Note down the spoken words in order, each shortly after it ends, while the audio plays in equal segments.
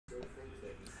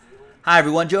Hi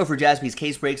everyone, Joe for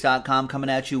JaspysCaseBreaks.com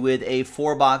coming at you with a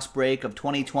 4-box break of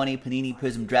 2020 Panini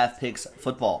Prizm Draft Picks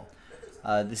Football.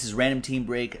 This is random team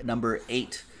break number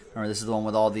 8. Remember, this is the one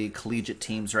with all the collegiate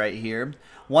teams right here.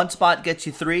 One spot gets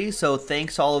you 3, so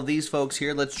thanks to all of these folks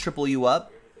here. Let's triple you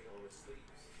up.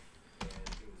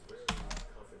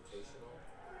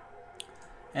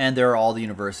 And there are all the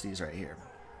universities right here.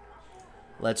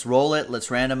 Let's roll it. Let's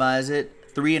randomize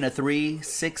it. 3 and a 3,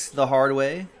 6 the hard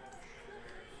way.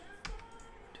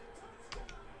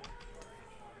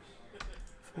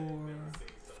 4,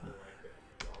 5,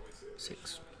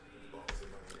 6.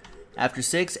 After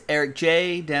 6, Eric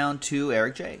J down to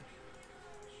Eric J.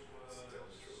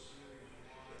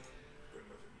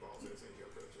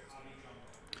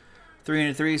 Three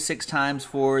and a 3, 6 times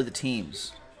for the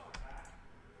teams.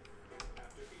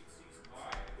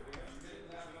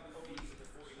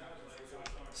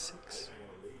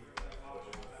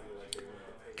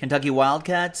 Kentucky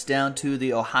Wildcats down to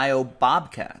the Ohio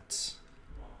Bobcats.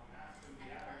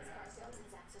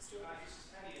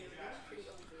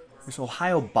 There's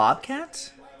Ohio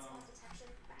Bobcats?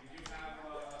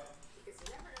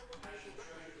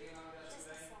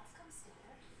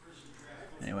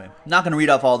 Anyway, not going to read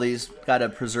off all these. Got to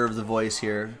preserve the voice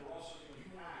here.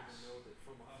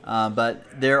 But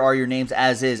there are your names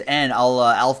as is, and I'll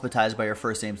alphabetize by your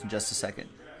first names in just a second.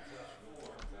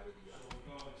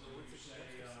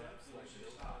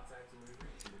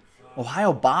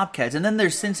 Ohio Bobcats. And then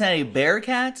there's Cincinnati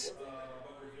Bearcats.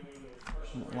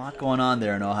 A lot going on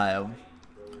there in Ohio.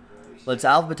 Let's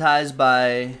alphabetize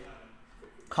by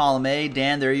column A.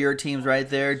 Dan, there are your teams right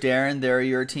there. Darren, there are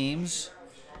your teams.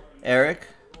 Eric,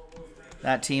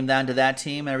 that team down to that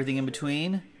team, everything in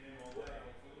between.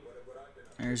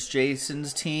 There's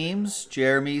Jason's teams,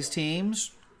 Jeremy's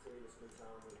teams.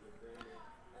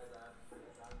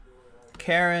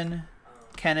 Karen,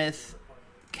 Kenneth,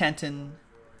 Kenton,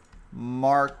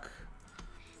 Mark,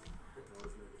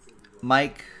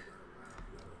 Mike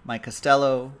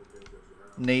Costello,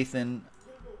 Nathan,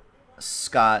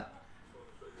 Scott,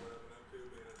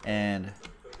 and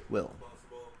Will.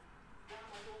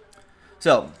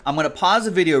 So, I'm going to pause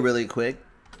the video really quick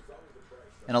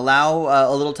and allow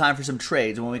a little time for some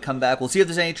trades. And when we come back, we'll see if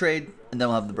there's any trade, and then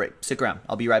we'll have the break. Stick around.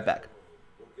 I'll be right back.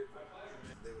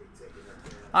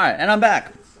 All right, and I'm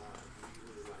back.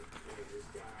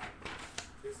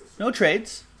 No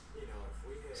trades.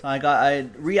 So I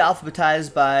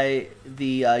re-alphabetized by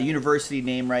the university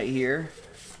name right here.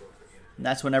 And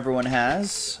that's what everyone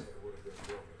has.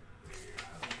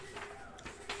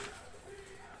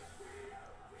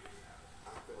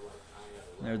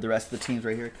 There are the rest of the teams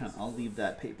right here. I'll leave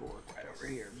that paperwork right over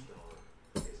here.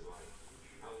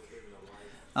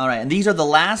 All right, and these are the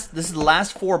last. This is the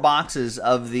last 4 boxes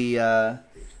of the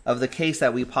case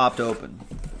that we popped open.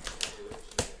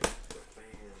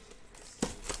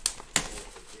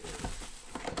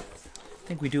 I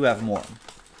think we do have more.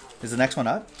 Is the next one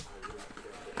up?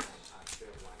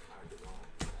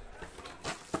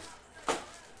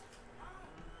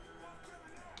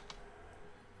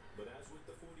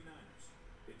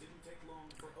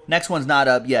 Next one's not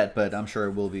up yet, but I'm sure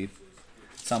it will be at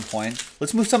some point.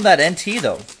 Let's move some of that NT,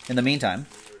 though, in the meantime.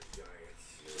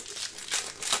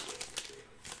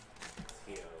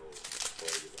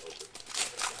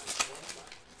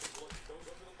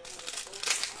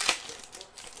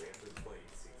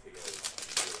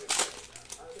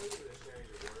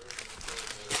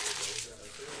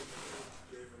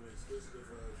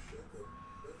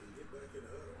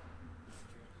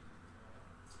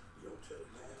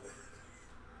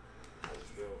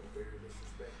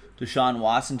 Deshaun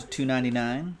Watson to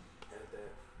 299.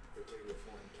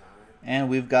 And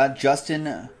we've got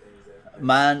Justin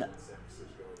Mandubuike.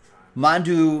 I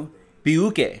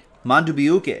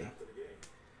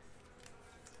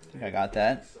think I got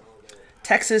that.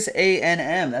 Texas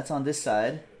A&M. That's on this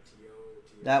side.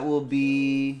 That will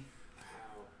be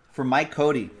for Mike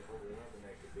Cody.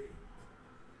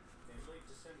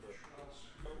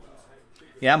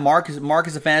 Yeah, Mark is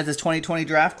a fan of this 2020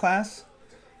 draft class.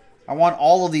 I want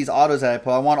all of these autos that I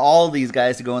pull. I want all of these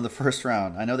guys to go in the first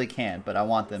round. I know they can't, but I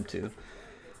want them to.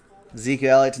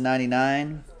 Ezekiel Elliott to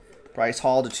 99. Bryce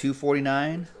Hall to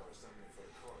 249.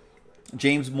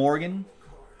 James Morgan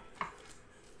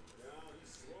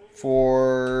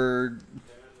for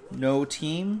no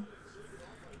team.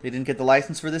 They didn't get the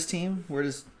license for this team.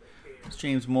 Where's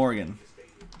James Morgan?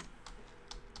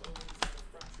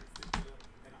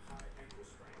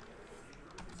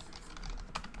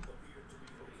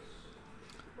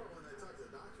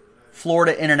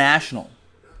 Florida International.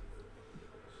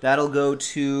 That'll go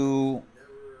to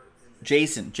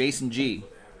Jason G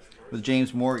with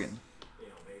James Morgan.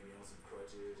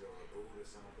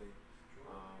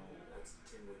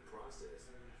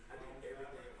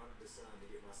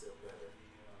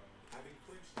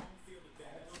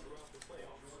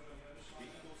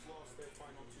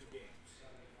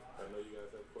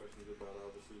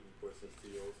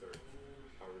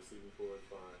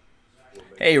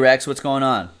 Hey Rex, what's going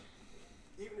on?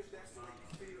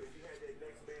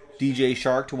 DJ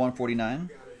Shark to 149.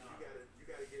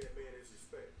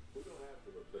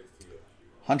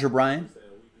 Hunter Bryant.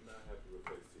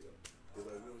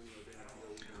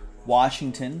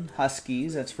 Washington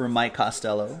Huskies, that's for Mike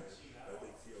Costello.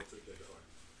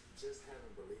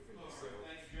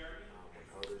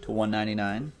 To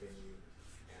 199.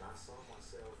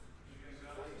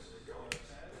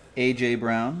 AJ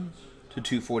Brown to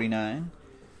 249.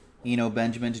 Eno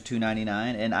Benjamin to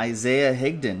 299. And Isaiah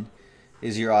Higdon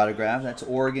is your autograph. That's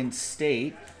Oregon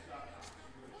State.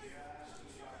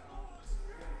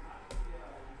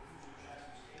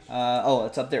 Oh,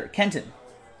 it's up there. Kenton.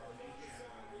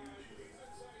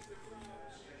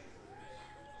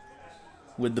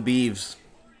 With the Beavs.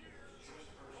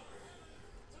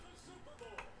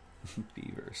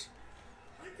 Beavers.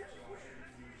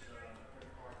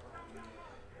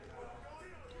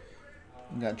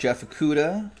 We got Jeff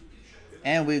Okuda.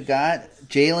 And we've got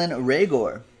Jalen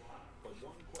Reagor.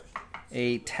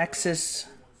 A Texas...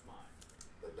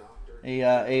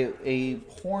 A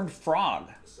Horned Frog.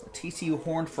 A TCU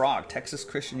Horned Frog. Texas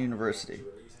Christian University.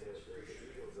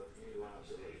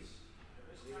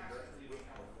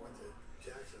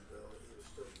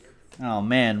 Oh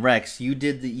man, Rex, you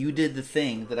did the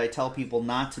thing that I tell people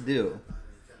not to do.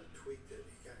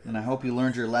 And I hope you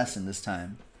learned your lesson this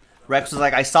time. Rex was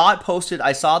like, I saw it posted,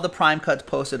 I saw the prime cuts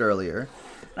posted earlier,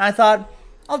 and I thought,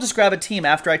 I'll just grab a team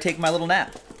after I take my little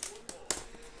nap.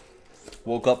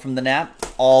 Woke up from the nap,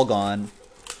 all gone.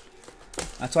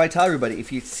 That's why I tell everybody,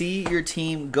 if you see your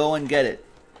team, go and get it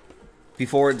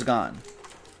before it's gone.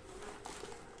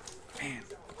 Man.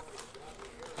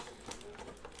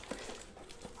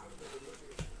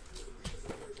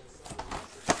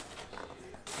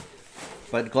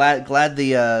 But glad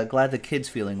the kid's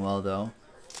feeling well though.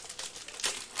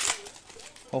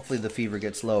 Hopefully the fever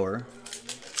gets lower.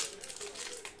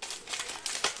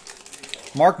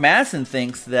 Mark Madsen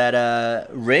thinks that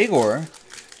Jalen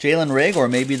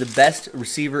Reagor may be the best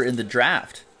receiver in the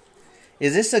draft.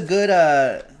 Is this a good...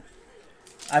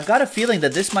 I've got a feeling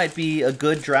that this might be a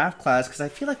good draft class because I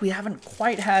feel like we haven't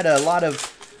quite had a lot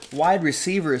of wide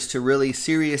receivers to really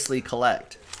seriously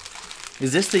collect.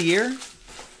 Is this the year?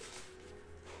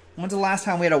 When's the last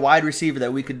time we had a wide receiver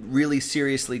that we could really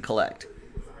seriously collect?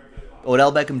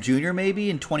 Odell Beckham Jr. maybe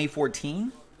in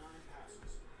 2014?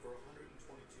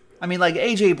 I mean, like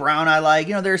AJ Brown, I like.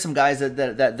 You know, there are some guys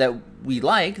that we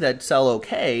like that sell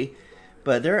okay,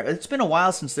 but it's been a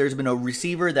while since there's been a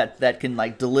receiver that can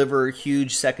like deliver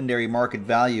huge secondary market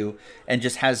value and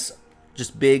just has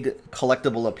just big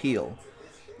collectible appeal.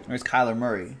 There's Kyler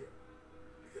Murray.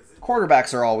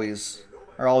 Quarterbacks are always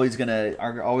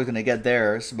gonna get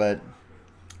theirs, but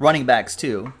running backs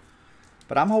too.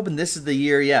 But I'm hoping this is the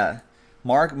year. Yeah,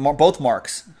 both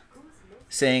Marks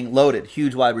saying loaded,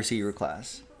 huge wide receiver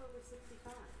class.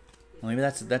 Well, maybe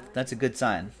that's a good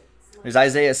sign. There's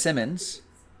Isaiah Simmons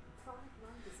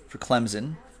for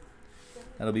Clemson.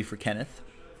 That'll be for Kenneth.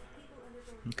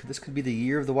 This could be the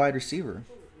year of the wide receiver.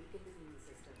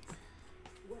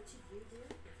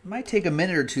 It might take a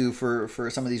minute or two for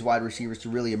some of these wide receivers to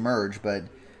really emerge, but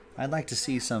I'd like to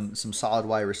see some solid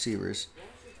wide receivers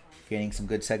gaining some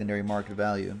good secondary market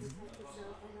value.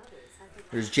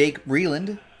 There's Jake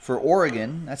Breland for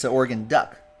Oregon. That's an Oregon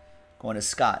Duck. Going to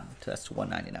Scott. That's to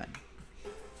 199.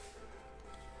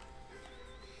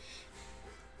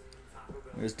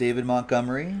 There's David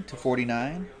Montgomery to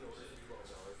 49.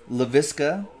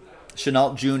 LaVisca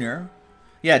Chenault Jr.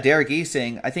 Yeah, Derek E.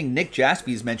 saying, I think Nick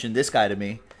Jaspy's mentioned this guy to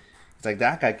me. It's like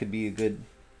that guy could be a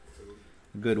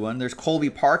good one. There's Colby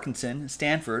Parkinson,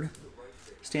 Stanford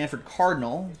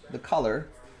Cardinal, the color,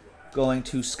 going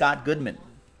to Scott Goodman.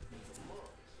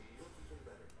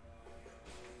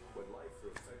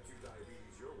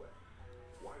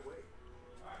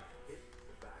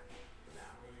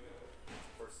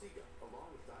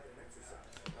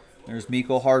 There's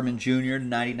Miko Hardman Jr. to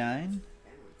 99.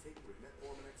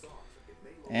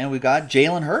 And we got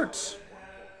Jalen Hurts.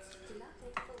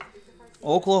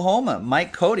 Oklahoma,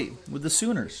 Mike Cody with the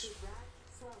Sooners.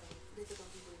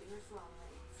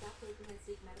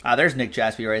 There's Nick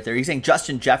Jaspy right there. He's saying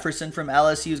Justin Jefferson from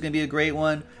LSU is going to be a great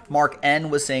one. Mark N.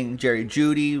 was saying Jerry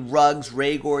Jeudy, Ruggs,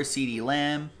 Raygor, CeeDee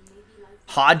Lamb.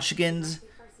 Hodgkins,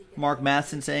 Mark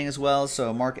Matheson saying as well.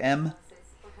 So Mark M.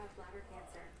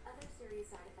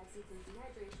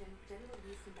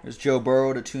 There's Joe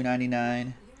Burrow to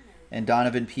 299. And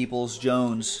Donovan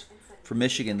Peoples-Jones for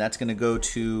Michigan. That's going to go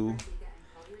to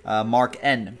Mark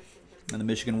N. and the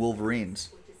Michigan Wolverines.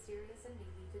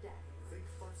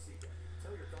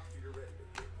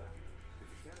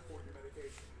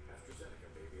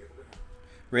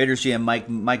 Raiders GM Mike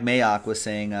Mayock was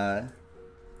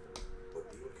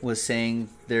saying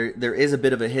there is a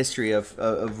bit of a history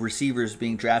of receivers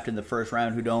being drafted in the first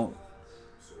round who don't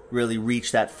really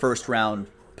reach that first round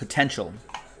potential.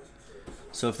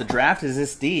 So if the draft is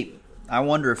this deep, I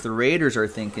wonder if the Raiders are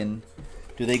thinking,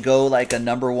 do they go like a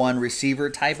 #1 receiver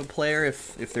type of player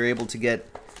if they're able to get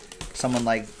someone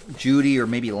like Judy, or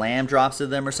maybe Lamb drops to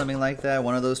them or something like that,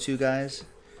 one of those two guys?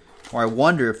 Or I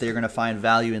wonder if they're going to find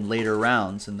value in later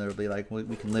rounds and they'll be like,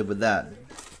 we can live with that.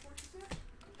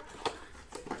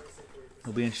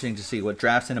 It'll be interesting to see what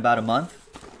drafts in about a month,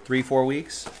 3-4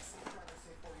 weeks.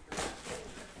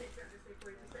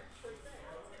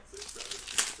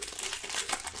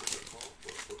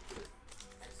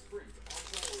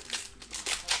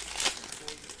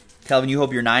 Kelvin, you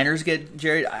hope your Niners get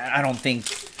Jerry? I don't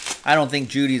think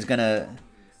Judy's gonna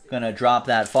drop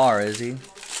that far, is he?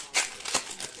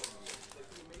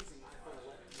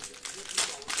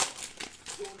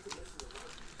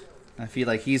 I feel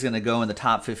like he's gonna go in the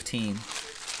top 15,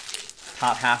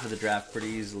 top half of the draft pretty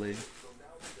easily.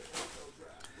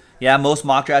 Yeah, most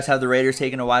mock drafts have the Raiders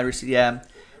taking a wide receiver. Yeah,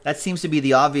 that seems to be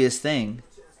the obvious thing.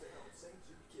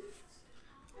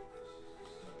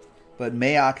 But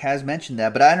Mayock has mentioned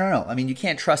that, but I don't know. I mean, you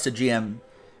can't trust a GM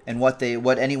and what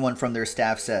anyone from their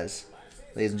staff says,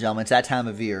 ladies and gentlemen. It's that time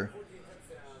of year.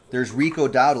 There's Rico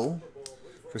Dowdle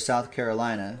for South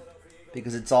Carolina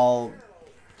because it's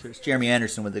Jeremy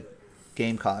Anderson with the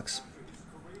Gamecocks.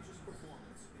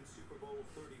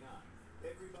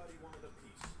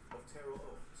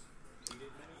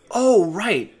 Oh,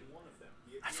 right.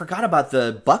 I forgot about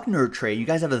the Buckner trade. You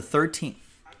guys have the 13th.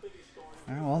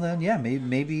 Well then, yeah,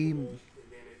 maybe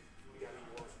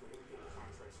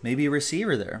a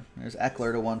receiver there. There's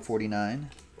Eckler to 149,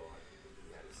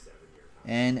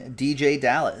 and DJ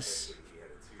Dallas,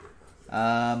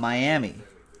 Miami.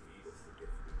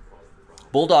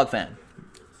 Bulldog fan,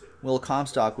 Will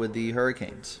Comstock with the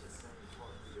Hurricanes.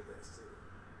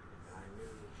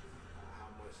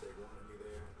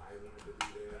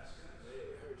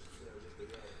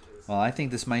 Well, I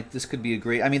think this could be a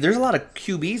great. I mean, there's a lot of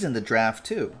QBs in the draft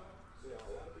too.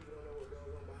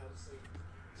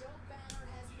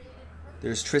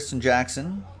 There's Tristan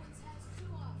Jackson.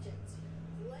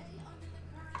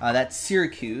 That's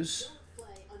Syracuse.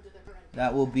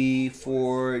 That will be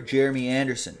for Jeremy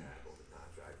Anderson.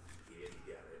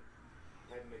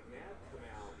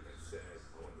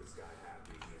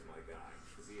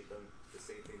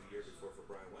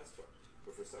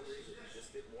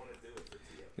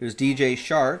 There's DJ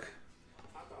Shark,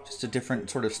 just a different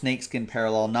sort of snakeskin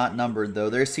parallel, not numbered though.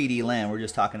 There's CeeDee Lamb, we're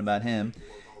just talking about him.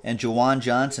 And Jawan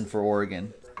Johnson for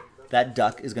Oregon. That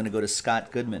duck is going to go to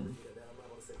Scott Goodman.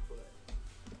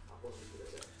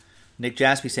 Nick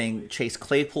Jaspy saying Chase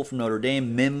Claypool from Notre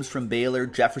Dame, Mims from Baylor,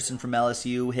 Jefferson from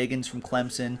LSU, Higgins from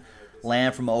Clemson,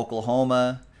 Lamb from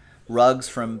Oklahoma, Ruggs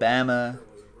from Bama,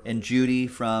 and Judy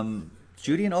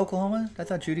in Oklahoma? I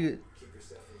thought Judy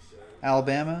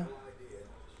Alabama.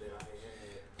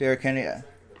 Derrick Henry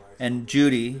and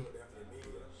Judy,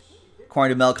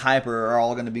 according to Mel Kiper, are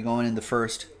all going to be going in the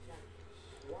first.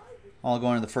 All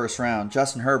going in the first round.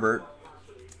 Justin Herbert.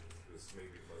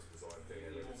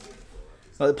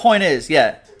 But the point is,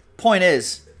 a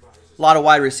lot of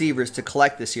wide receivers to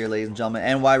collect this year, ladies and gentlemen,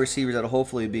 and wide receivers that will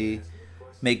hopefully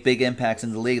make big impacts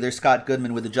in the league. There's Scott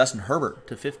Goodman with the Justin Herbert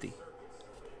to 50.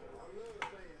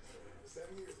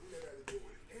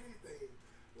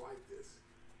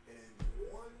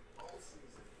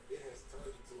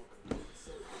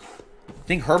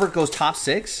 Think Herbert goes top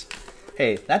 6?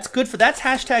 Hey, that's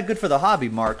hashtag good for the hobby,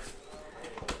 Mark.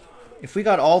 If we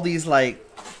got all these like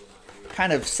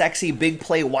kind of sexy big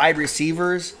play wide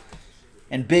receivers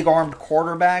and big armed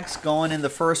quarterbacks going in the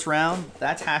first round,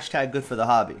 that's hashtag good for the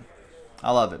hobby.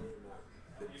 I love it.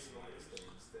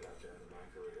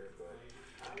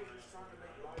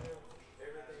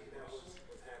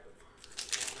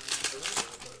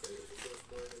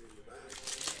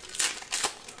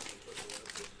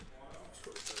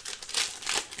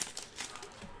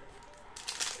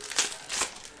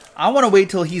 I want to wait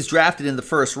till he's drafted in the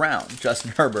first round,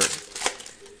 Justin Herbert.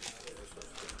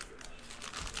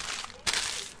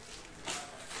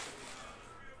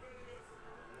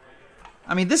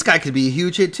 I mean, this guy could be a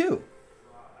huge hit too.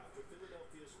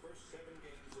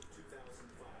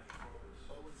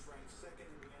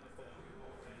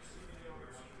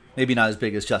 Maybe not as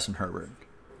big as Justin Herbert.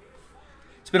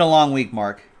 It's been a long week,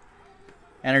 Mark.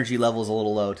 Energy level's a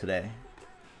little low today.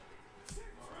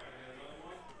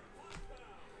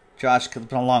 It's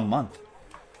been a long month.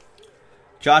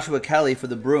 Joshua Kelly for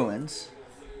the Bruins.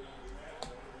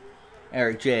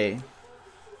 Eric J.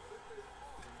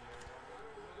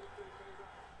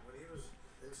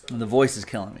 And the voice is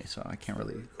killing me, so I can't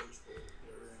really.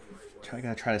 I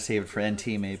gotta try to save it for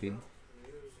NT maybe.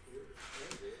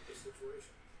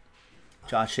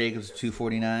 Josh Jacobs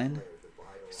 249.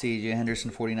 C.J.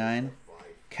 Henderson 49.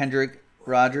 Kendrick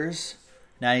Rogers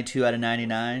 92 out of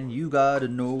 99. You gotta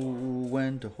know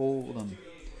when to hold 'em.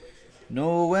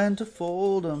 Know when to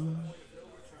fold 'em.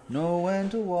 Know when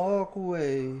to walk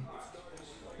away.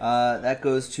 That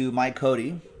goes to Mike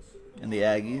Cody and the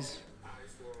Aggies.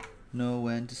 Know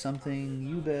when to something,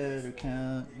 you better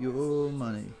count your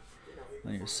money.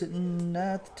 When you're sitting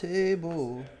at the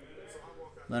table.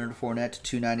 Leonard Fournette to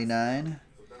 299.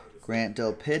 Grant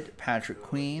Del Pitt, Patrick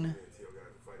Queen.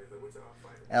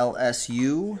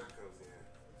 LSU.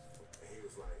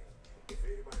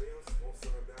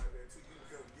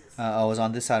 I was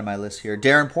on this side of my list here.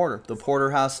 Darren Porter, the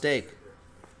Porterhouse Steak.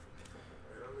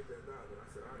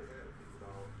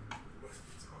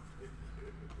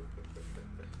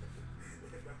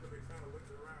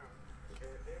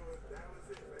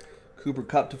 Cooper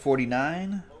Kupp to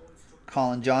 49.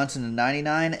 Colin Johnson to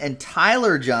 99. And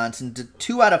Tyler Johnson to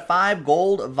 2 out of 5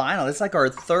 gold vinyl. That's like our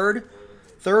third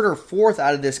or fourth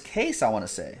out of this case, I want to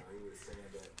say.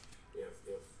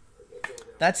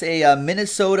 That's a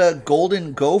Minnesota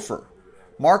Golden Gopher.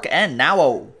 Mark N.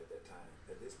 Now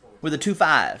with a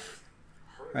 2-5.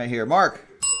 Right here. Mark.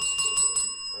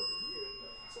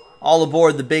 All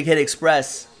aboard the Big Hit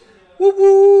Express. Whoop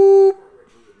whoop.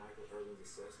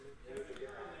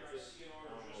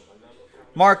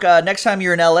 Mark, next time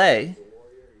you're in LA,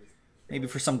 maybe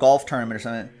for some golf tournament or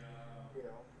something,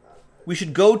 we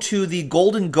should go to the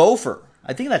Golden Gopher.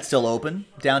 I think that's still open,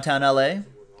 downtown LA.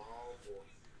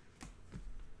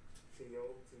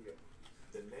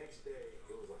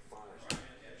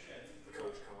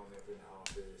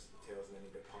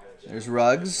 There's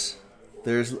Ruggs.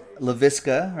 There's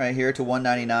LaVisca right here to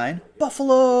 199.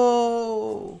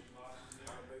 Buffalo!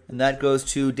 And that goes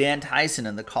to Dan Tyson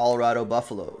and the Colorado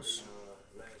Buffaloes.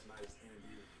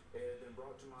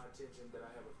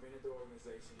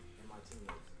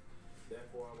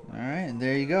 All right, and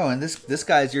there you go. And this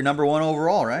guy's your number 1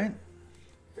 overall, right?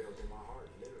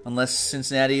 Unless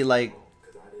Cincinnati, like...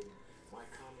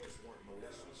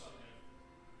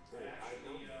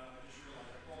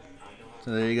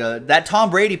 So there you go. That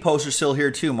Tom Brady poster's still here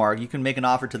too, Mark. You can make an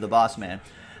offer to the boss man.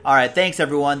 All right, thanks,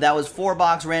 everyone. That was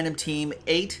 4-box random team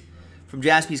 8 from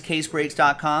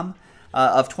JaspysCaseBreaks.com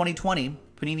of 2020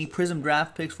 Panini Prizm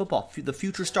Draft Picks Football. The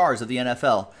future stars of the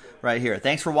NFL right here.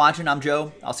 Thanks for watching. I'm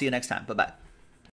Joe. I'll see you next time. Bye-bye.